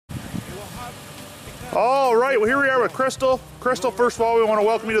All right, well, here we are with Crystal. Crystal, first of all, we want to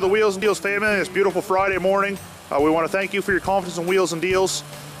welcome you to the Wheels and Deals family this beautiful Friday morning. We want to thank you for your confidence in Wheels and Deals.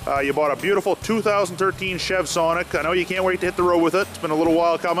 You bought a beautiful 2013 Chev Sonic. I know you can't wait to hit the road with it. It's been a little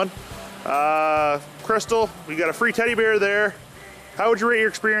while coming. Crystal, we got a free teddy bear there. How would you rate your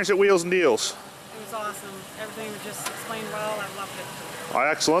experience at Wheels and Deals? It was awesome. Everything was just explained well. I loved it. Oh,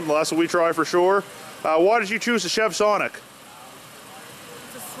 excellent. Well, that's what we try for sure. Why did you choose the Chev Sonic?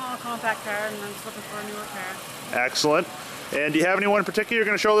 It's a small compact car, and I'm just looking for a newer car. Excellent. And do you have anyone in particular you're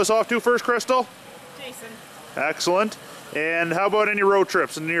going to show this off to first, Crystal? Jason. Excellent. And how about any road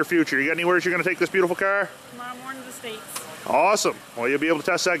trips in the near future? You got anywhere you're going to take this beautiful car? Tomorrow morning to the States. Awesome. Well, you'll be able to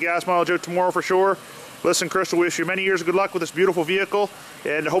test that gas mileage out tomorrow for sure. Listen, Crystal, we wish you many years of good luck with this beautiful vehicle,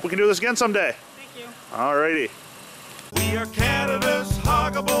 and I hope we can do this again someday. Thank you. All righty. We are Canada's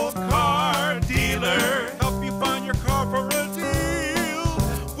huggable car dealer.